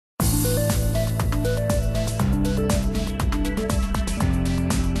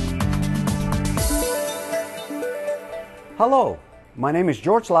Hello, my name is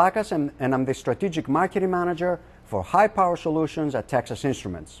George Lakkas and I'm the Strategic Marketing Manager for High Power Solutions at Texas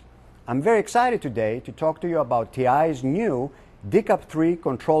Instruments. I'm very excited today to talk to you about TI's new DCAP3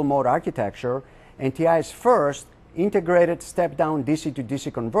 Control Mode architecture and TI's first integrated step-down DC to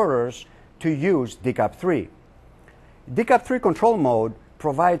DC converters to use DCAP3. DCAP3 Control Mode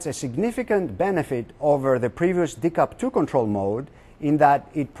provides a significant benefit over the previous DCAP2 Control Mode in that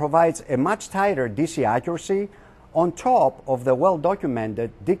it provides a much tighter DC accuracy on top of the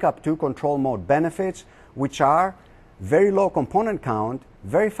well-documented DCAP2 Control Mode benefits, which are very low component count,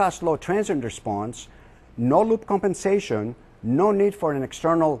 very fast low transient response, no loop compensation, no need for an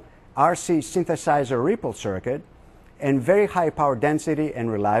external RC synthesizer ripple circuit, and very high power density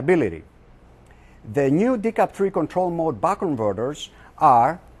and reliability. The new DCAP3 Control Mode buck converters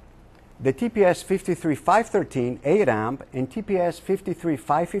are the TPS 53513 8 amp and TPS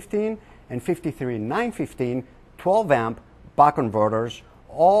 53515 and 53915 12 amp buck converters,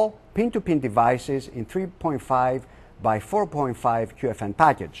 all pin-to-pin devices in 3.5 by 4.5 QFN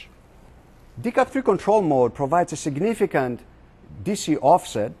package. DCAP3 Control Mode provides a significant DC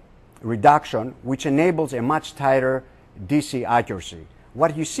offset reduction, which enables a much tighter DC accuracy.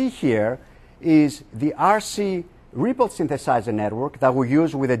 What you see here is the RC ripple synthesizer network that we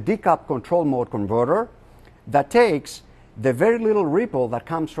use with a DCAP Control Mode converter that takes the very little ripple that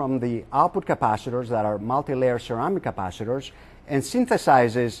comes from the output capacitors that are multi-layer ceramic capacitors and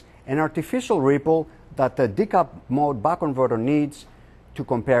synthesizes an artificial ripple that the DCAP mode buck converter needs to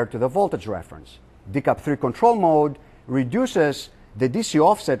compare to the voltage reference. DCAP3 Control Mode reduces the DC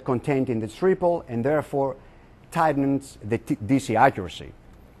offset contained in this ripple and therefore tightens the DC accuracy.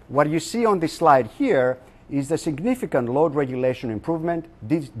 What you see on this slide here is the significant load regulation improvement,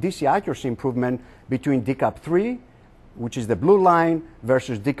 DC accuracy improvement between DCAP3, which is the blue line,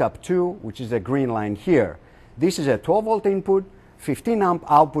 versus DCAP2, which is the green line here. This is a 12-volt input, 15-amp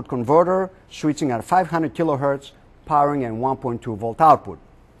output converter, switching at 500 kilohertz, powering a 1.2-volt output.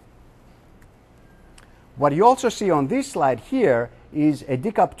 What you also see on this slide here is a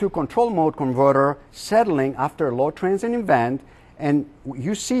DCAP2 Control Mode converter settling after a low transient event, and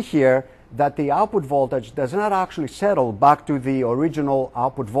you see here that the output voltage does not actually settle back to the original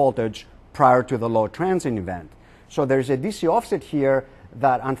output voltage prior to the low transient event. So there's a DC offset here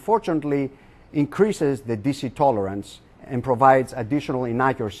that unfortunately increases the DC tolerance and provides additional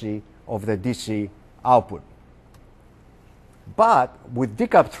inaccuracy of the DC output. But with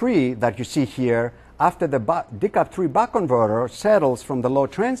DCAP3 that you see here, after the DCAP3 buck converter settles from the low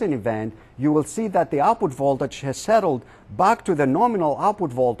transient event, you will see that the output voltage has settled back to the nominal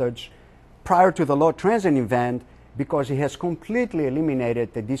output voltage prior to the low transient event because it has completely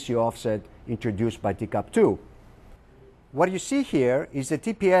eliminated the DC offset introduced by DCAP2. What you see here is the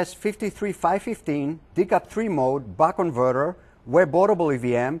TPS 53515 DCAP3 mode buck converter web bootable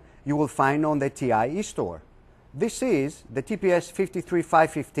EVM you will find on the TI eStore. This is the TPS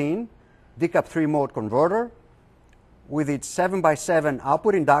 53515 DCAP3 mode converter with its 7x7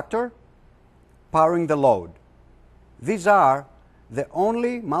 output inductor powering the load. These are the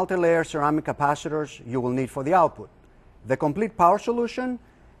only multi-layer ceramic capacitors you will need for the output. The complete power solution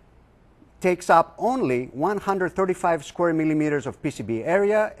takes up only 135 square millimeters of PCB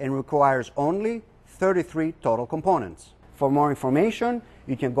area and requires only 33 total components. For more information,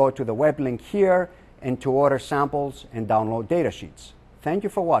 you can go to the web link here and to order samples and download datasheets. Thank you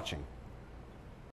for watching.